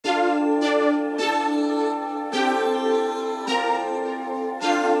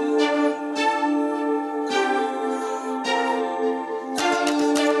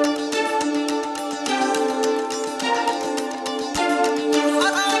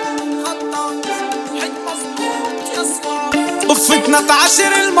بفتنا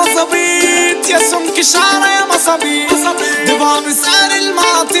تعشر المظابيط يا سمك شعره يا مصابيط دبها بسعر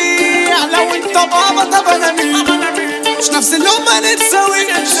المقاطيع لو انت بابا طب انا مين مش نفس اللقمة نتساوي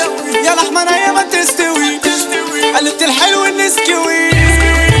يا لحمة نية ما تستوي قلت الحلو نسكوي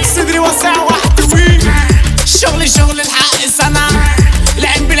صدري واسع واحتوي شغل الحق سنة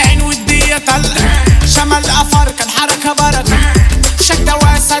العين بالعين والدية طلع شمال افرك الحركة بركة شكة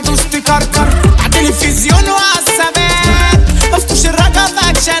واسع دوست كركر عالتلفزيون وعالثبات مفتوش الرقم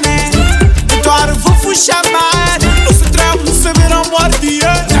اكشنات انتوا عارفوا في الشماعات نص تراب نص برام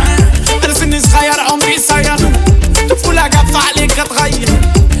ورديات انا سني صغير عمري صير طفولة جافة عليك اتغير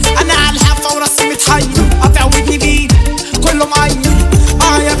انا عالحافة وراسي متحير قاطع ودني بيك كله معير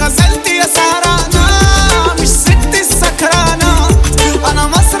يا غزلتي يا سهرانة مش ست السكرانة انا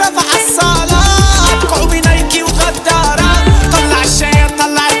مصرف عالصالات كعوبي نايكي وغدارة طلع الشاي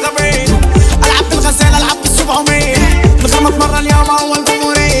طلع الغبية العب بالغزالة العب بال700 من غير ما اتمرن اليوم اول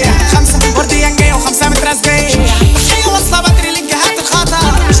جمهورية 5 ورديان جاية و5 مترازجية تحية واصلة بدري للجهات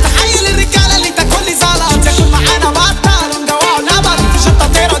الخطر مش تحية للرجالة اللي تاكل لي زلط تاكل معانا بطل وندوقوا لبن في شطة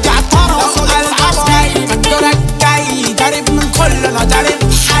طيرة دي عطارة واخد العب جاي من دورك جاي ضارب من كل انا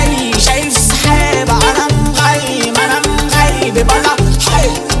ضارب حي شايف سحابة انا مغيب بلا حي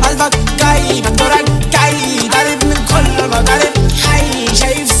قلبك جاي من دورك جاي ضارب من كل انا ضارب حي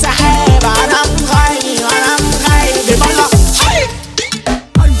شايف سحابة انا مغيب بلا حي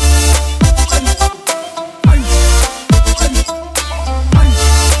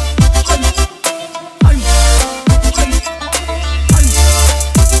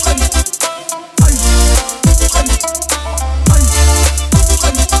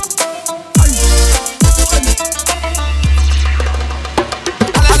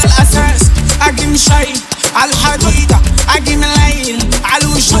اجي مشايل عالحديدة اجي ملايل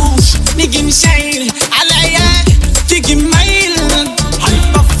عالوشوش نيجي نشايل عالعيال تيجي مميل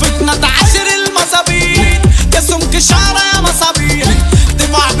بفتنا تعاشر المظابيط يا سمك شعرة يا مصابيط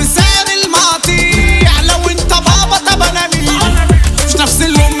دموع بسعر المقاطيع لو انت بابا طب انا مين مش نفس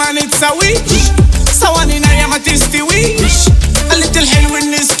اللقمة نتساويش ثواني ناية ما تستويش قلت الحلو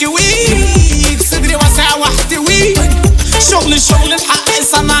نسكويك صدري واسع واحتوي شغل الحق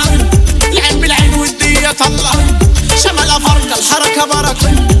صنعي العين بالعين والدية طلع شمال افرق الحركة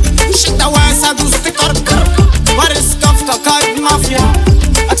بركة شدة واسع دوست كركر وارث كفتة قايد مافيا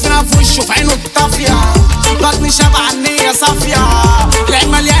ادفنها في وشه في عينه الطافية بطني شبع النية صافية